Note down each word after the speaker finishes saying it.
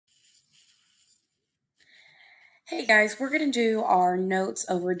Hey guys, we're going to do our notes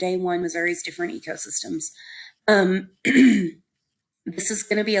over day one, Missouri's different ecosystems. This is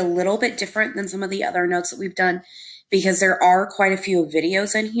going to be a little bit different than some of the other notes that we've done because there are quite a few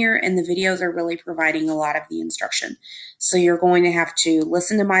videos in here, and the videos are really providing a lot of the instruction. So you're going to have to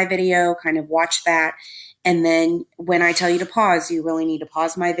listen to my video, kind of watch that, and then when I tell you to pause, you really need to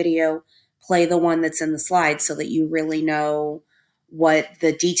pause my video, play the one that's in the slide so that you really know what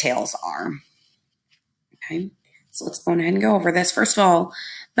the details are. Okay. So let's go ahead and go over this. First of all,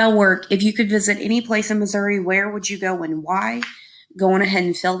 about work. If you could visit any place in Missouri, where would you go and why? Go on ahead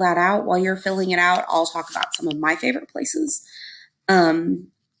and fill that out. While you're filling it out, I'll talk about some of my favorite places. I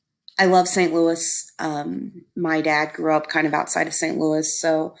love St. Louis. My dad grew up kind of outside of St. Louis,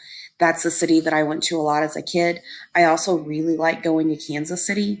 so that's the city that I went to a lot as a kid. I also really like going to Kansas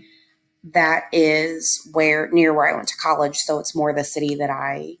City. That is near where I went to college, so it's more the city that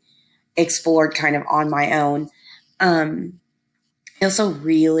I explored kind of on my own. I also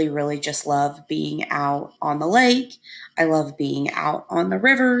really, really just love being out on the lake. I love being out on the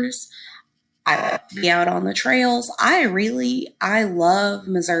rivers. I love to be out on the trails. I love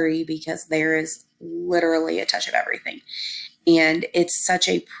Missouri because there is literally a touch of everything. And it's such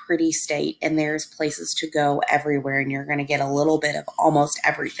a pretty state, and there's places to go everywhere, and you're going to get a little bit of almost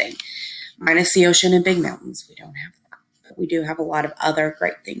everything. Minus the ocean and big mountains. We don't have that. But we do have a lot of other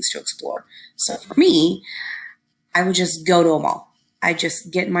great things to explore. So for me, I would just go to them all. I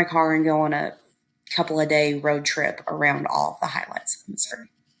just get in my car and go on a couple of day road trip around all of the highlights of Missouri.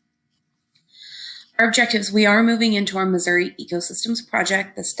 Our objectives, we are moving into our Missouri Ecosystems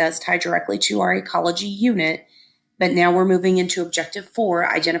Project. This does tie directly to our ecology unit, but now we're moving into Objective 4,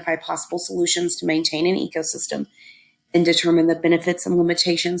 identify possible solutions to maintain an ecosystem and determine the benefits and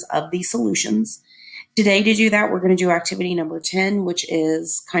limitations of these solutions. Today, to do that, we're going to do activity number 10, which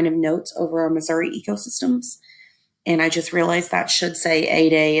is kind of notes over our Missouri ecosystems. And I just realized that should say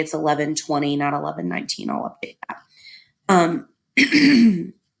 8A. It's 11:20, not 11:19. I'll update that.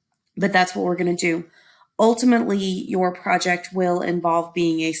 But that's what we're going to do. Ultimately, your project will involve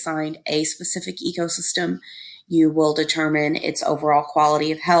being assigned a specific ecosystem. You will determine its overall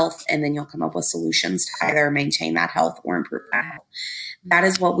quality of health, and then you'll come up with solutions to either maintain that health or improve that health. That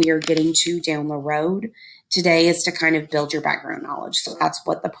is what we are getting to down the road. Today is to kind of build your background knowledge. So that's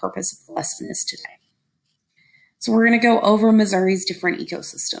what the purpose of the lesson is today. So we're going to go over Missouri's different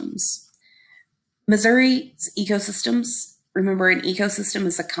ecosystems. Missouri's ecosystems, remember, an ecosystem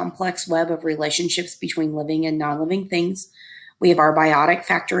is a complex web of relationships between living and non-living things. We have our biotic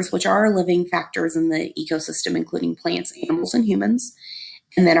factors, which are living factors in the ecosystem, including plants, animals, and humans.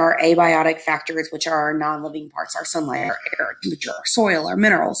 And then our abiotic factors, which are our non-living parts, our sunlight, our air, our temperature, our soil, our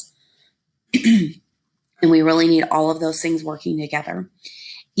minerals. And we really need all of those things working together.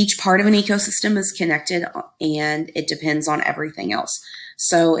 Each part of an ecosystem is connected, and it depends on everything else.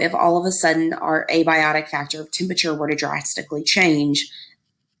 So if all of a sudden our abiotic factor of temperature were to drastically change,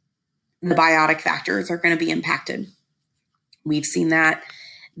 the biotic factors are going to be impacted. We've seen that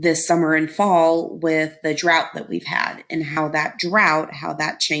this summer and fall with the drought that we've had, and how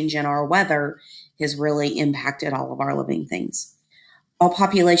that change in our weather has really impacted all of our living things. All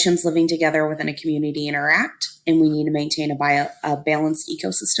populations living together within a community interact, and we need to maintain a balanced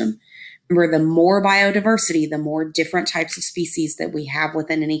ecosystem. Remember, the more biodiversity, the more different types of species that we have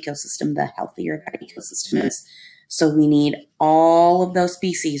within an ecosystem, the healthier that ecosystem is. So we need all of those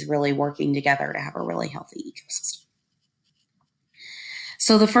species really working together to have a really healthy ecosystem.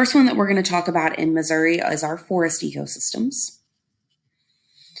 So the first one that we're going to talk about in Missouri is our forest ecosystems.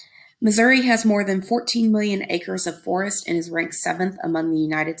 Missouri has more than 14 million acres of forest and is ranked 7th among the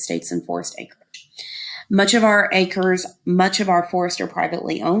United States in forest acreage. Much of our forests are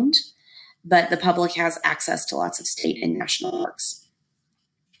privately owned, but the public has access to lots of state and national parks.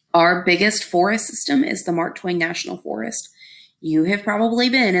 Our biggest forest system is the Mark Twain National Forest. You have probably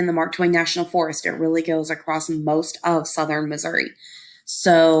been in the Mark Twain National Forest. It really goes across most of southern Missouri.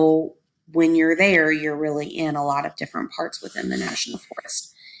 So when you're there, you're really in a lot of different parts within the national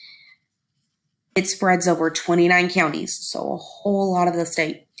forest. It spreads over 29 counties, so a whole lot of the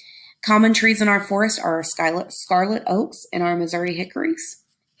state. Common trees in our forest are our scarlet oaks and our Missouri hickories.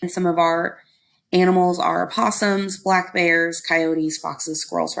 And some of our animals are opossums, black bears, coyotes, foxes,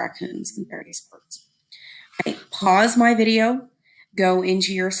 squirrels, raccoons, and various birds. Okay, pause my video, go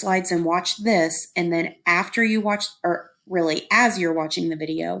into your slides and watch this, and then after you watch, or really as you're watching the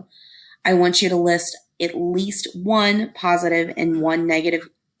video, I want you to list at least one positive and one negative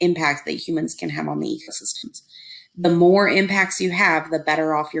impact that humans can have on the ecosystems. The more impacts you have, the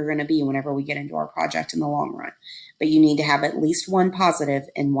better off you're going to be whenever we get into our project in the long run. But you need to have at least one positive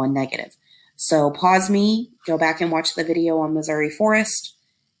and one negative. So pause me, go back and watch the video on Missouri forest,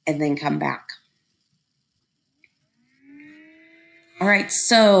 and then come back. All right,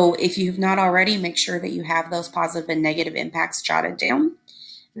 so if you have not already, make sure that you have those positive and negative impacts jotted down.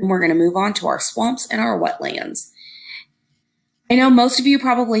 And we're going to move on to our swamps and our wetlands. I know most of you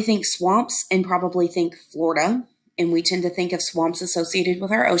probably think swamps and probably think Florida, and we tend to think of swamps associated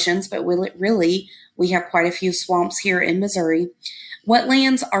with our oceans, but really we have quite a few swamps here in Missouri.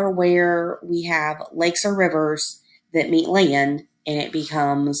 Wetlands are where we have lakes or rivers that meet land and it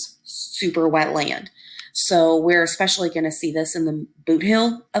becomes super wet land. So we're especially going to see this in the Boot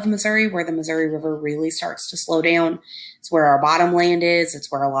Hill of Missouri, where the Missouri River really starts to slow down. It's where our bottom land is.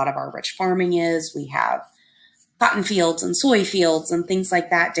 It's where a lot of our rich farming is. We have cotton fields and soy fields and things like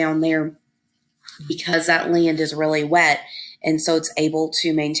that down there because that land is really wet. And so it's able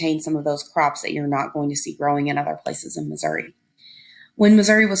to maintain some of those crops that you're not going to see growing in other places in Missouri. When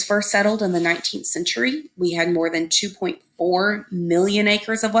Missouri was first settled in the 19th century, we had more than 2.4 million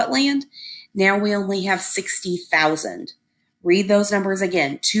acres of wetland. Now we only have 60,000. Read those numbers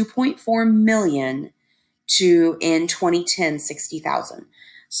again, 2.4 million to, in 2010, 60,000.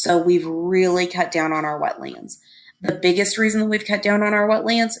 So we've really cut down on our wetlands. The biggest reason that we've cut down on our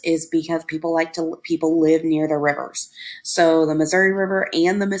wetlands is because people live near the rivers. So the Missouri River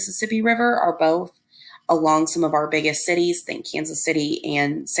and the Mississippi River are both along some of our biggest cities, think Kansas City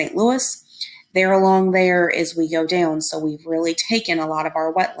and St. Louis. They're along there as we go down. So we've really taken a lot of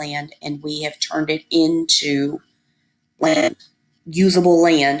our wetland and we have turned it into land, usable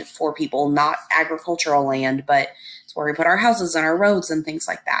land for people, not agricultural land, but it's where we put our houses and our roads and things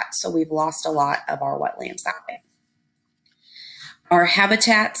like that. So we've lost a lot of our wetlands that way. Our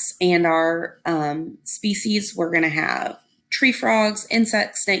habitats and our species, we're going to have tree frogs,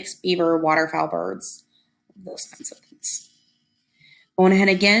 insects, snakes, beaver, waterfowl, birds, those kinds of things. Going ahead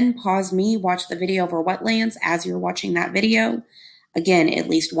again, pause me, watch the video of our wetlands. As you're watching that video, again, at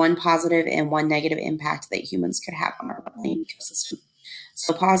least one positive and one negative impact that humans could have on our wetland ecosystem.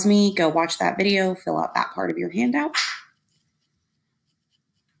 So pause me, go watch that video, fill out that part of your handout.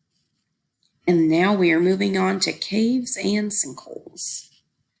 And now we are moving on to caves and sinkholes.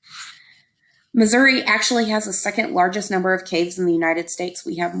 Missouri actually has the second largest number of caves in the United States.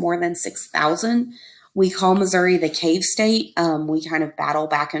 We have more than 6,000. We call Missouri the cave state. We kind of battle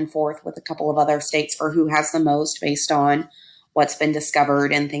back and forth with a couple of other states for who has the most based on what's been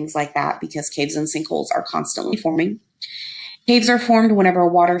discovered and things like that, because caves and sinkholes are constantly forming. Caves are formed whenever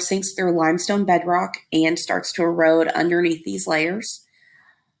water sinks through limestone bedrock and starts to erode underneath these layers.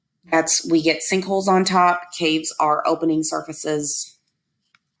 We get sinkholes on top. Caves are opening surfaces.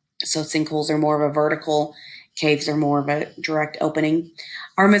 So sinkholes are more of a vertical. Caves are more of a direct opening.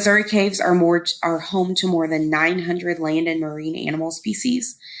 Our Missouri caves are home to more than 900 land and marine animal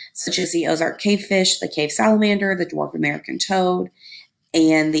species, such as the Ozark cavefish, the cave salamander, the dwarf American toad,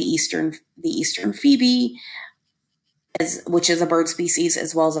 and the eastern phoebe, which is a bird species,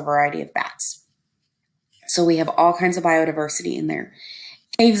 as well as a variety of bats. So we have all kinds of biodiversity in there.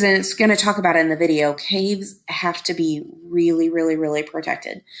 Caves, and it's going to talk about it in the video, caves have to be really, really, really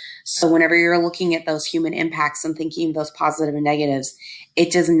protected. So whenever you're looking at those human impacts and thinking of those positive and negatives,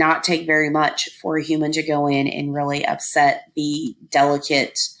 it does not take very much for a human to go in and really upset the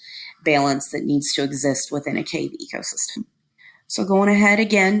delicate balance that needs to exist within a cave ecosystem. So going ahead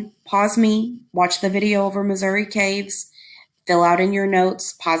again, pause me, watch the video over Missouri caves, fill out in your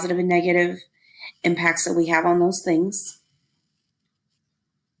notes positive and negative impacts that we have on those things.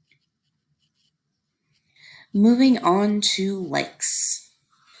 Moving on to lakes.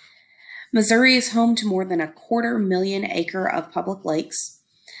 Missouri is home to more than 250,000 acres of public lakes.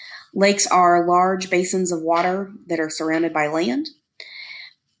 Lakes are large basins of water that are surrounded by land.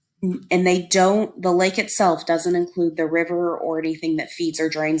 And the lake itself doesn't include the river or anything that feeds or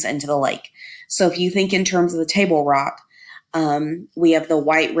drains into the lake. So if you think in terms of the Table Rock, we have the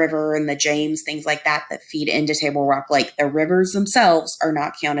White River and the James, things like that feed into Table Rock Lake. The rivers themselves are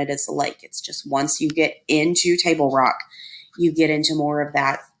not counted as the lake. It's just once you get into Table Rock, you get into more of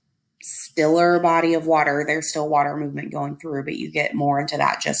that stiller body of water. There's still water movement going through, but you get more into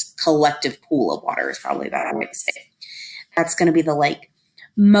that just collective pool of water is probably a better way to say it. That's going to be the lake.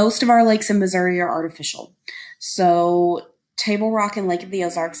 Most of our lakes in Missouri are artificial. So Table Rock and Lake of the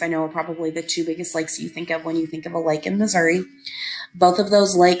Ozarks, I know, are probably the two biggest lakes you think of when you think of a lake in Missouri. Both of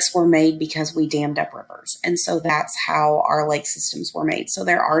those lakes were made because we dammed up rivers. And so that's how our lake systems were made. So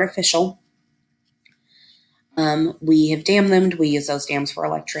they're artificial. We have dammed them. We use those dams for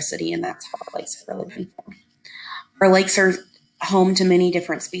electricity, and that's how our lakes have really been formed. Our lakes are home to many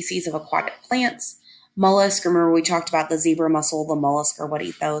different species of aquatic plants. Mollusk, remember we talked about the zebra mussel, the mollusk, or what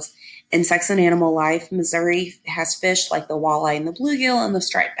eat those. Insects and animal life, Missouri has fish like the walleye and the bluegill and the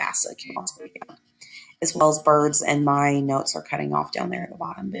striped bass that can also be found, as well as birds, and my notes are cutting off down there at the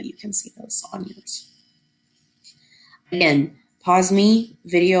bottom, but you can see those on yours. Again, pause me,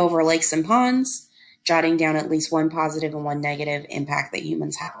 video over lakes and ponds, jotting down at least one positive and one negative impact that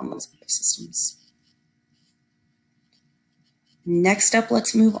humans have on those ecosystems. Next up,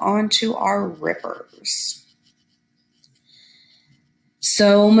 let's move on to our rivers.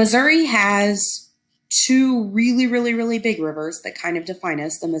 So Missouri has two really big rivers that kind of define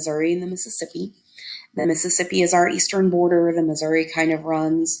us, the Missouri and the Mississippi. The Mississippi is our eastern border. The Missouri kind of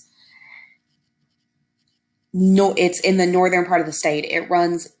runs, it's in the northern part of the state. It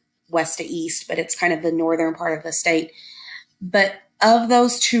runs west to east, but it's kind of the northern part of the state. But of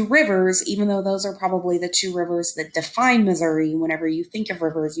those two rivers, even though those are probably the two rivers that define Missouri, whenever you think of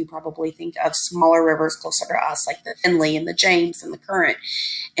rivers, you probably think of smaller rivers closer to us, like the Finley and the James and the Current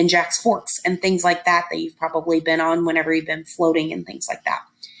and Jack's Forks and things like that you've probably been on whenever you've been floating and things like that.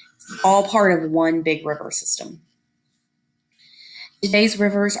 It's all part of one big river system. Today's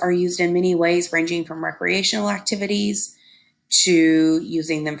rivers are used in many ways, ranging from recreational activities to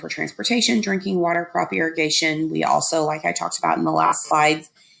using them for transportation, drinking water, crop irrigation. We also, like I talked about in the last slides,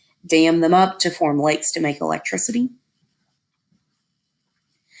 dam them up to form lakes to make electricity.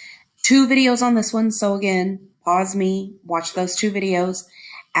 2 videos on this one. So again, pause me, watch those 2 videos.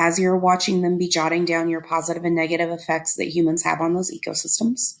 As you're watching them, be jotting down your positive and negative effects that humans have on those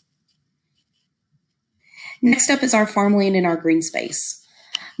ecosystems. Next up is our farmland and our green space.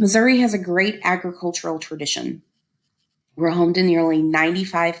 Missouri has a great agricultural tradition. We're home to nearly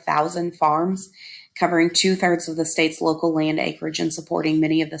 95,000 farms, covering 2/3 of the state's local land acreage and supporting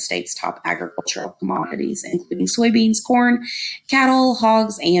many of the state's top agricultural commodities, including soybeans, corn, cattle,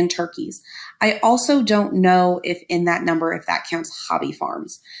 hogs, and turkeys. I also don't know if in that number, if that counts hobby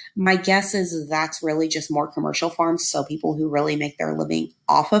farms. My guess is that's really just more commercial farms, so people who really make their living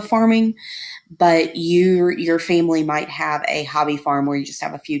off of farming. But your family might have a hobby farm where you just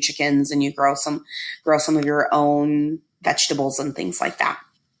have a few chickens and you grow some of your own vegetables and things like that.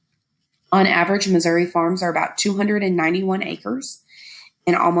 On average, Missouri farms are about 291 acres,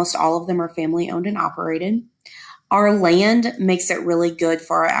 and almost all of them are family owned and operated. Our land makes it really good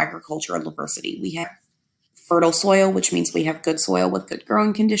for our agricultural diversity. We have fertile soil, which means we have good soil with good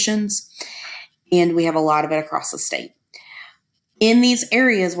growing conditions, and we have a lot of it across the state. In these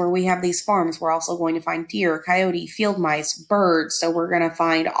areas where we have these farms, we're also going to find deer, coyote, field mice, birds. So we're going to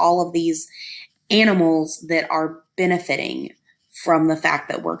find all of these animals that are benefiting from the fact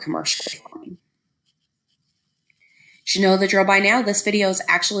that we're commercially farming. You should know the drill by now. This video is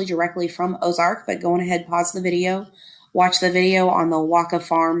actually directly from Ozark, but go on ahead, pause the video, watch the video on the Waka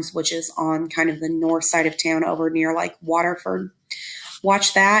Farms, which is on kind of the north side of town over near like Waterford.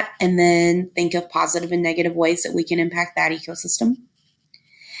 Watch that and then think of positive and negative ways that we can impact that ecosystem.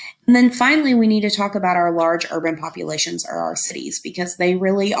 And then finally, we need to talk about our large urban populations or our cities, because they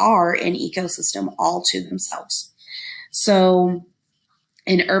really are an ecosystem all to themselves. So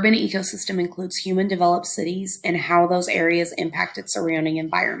an urban ecosystem includes human-developed cities and how those areas impact its surrounding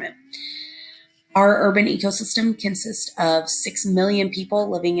environment. Our urban ecosystem consists of 6 million people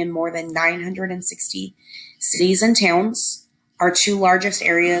living in more than 960 cities and towns. Our 2 largest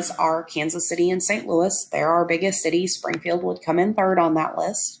areas are Kansas City and St. Louis. They're our biggest cities. Springfield would come in third on that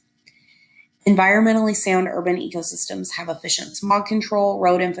list. Environmentally sound urban ecosystems have efficient smog control,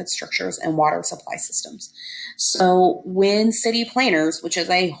 road infrastructures, and water supply systems. So when city planners, which is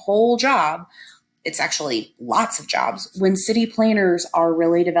a whole job, it's actually lots of jobs, when city planners are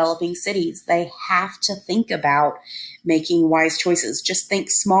really developing cities, they have to think about making wise choices. Just think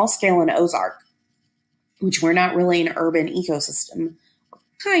small scale in Ozark, which we're not really an urban ecosystem.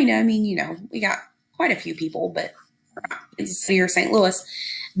 Kind of, I mean, you know, we got quite a few people, but Kansas City or St. Louis.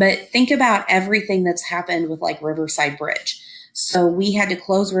 But think about everything that's happened with like Riverside Bridge. So we had to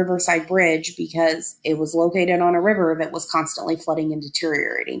close Riverside Bridge because it was located on a river that was constantly flooding and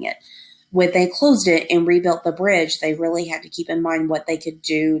deteriorating it. When they closed it and rebuilt the bridge, they really had to keep in mind what they could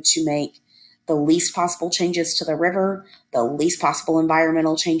do to make the least possible changes to the river, the least possible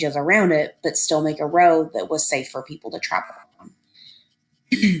environmental changes around it, but still make a road that was safe for people to travel on.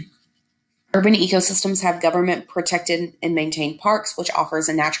 Urban ecosystems have government protected and maintained parks, which offers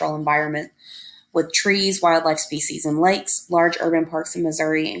a natural environment with trees, wildlife species, and lakes. Large urban parks in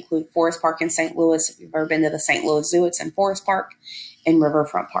Missouri include Forest Park in St. Louis. If you've ever been to the St. Louis Zoo, it's in Forest Park, and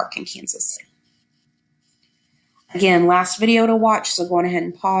Riverfront Park in Kansas City. Again, last video to watch, so go on ahead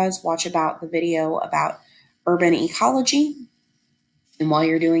and pause, watch about the video about urban ecology. And while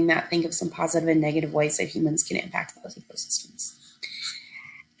you're doing that, think of some positive and negative ways that humans can impact those ecosystems.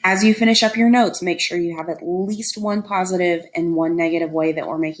 As you finish up your notes, make sure you have at least one positive and one negative way that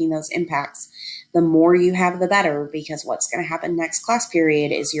we're making those impacts. The more you have, the better, because what's going to happen next class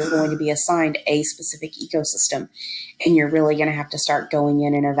period is you're going to be assigned a specific ecosystem, and you're really going to have to start going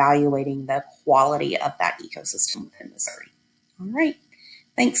in and evaluating the quality of that ecosystem within Missouri. All right.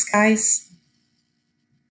 Thanks, guys.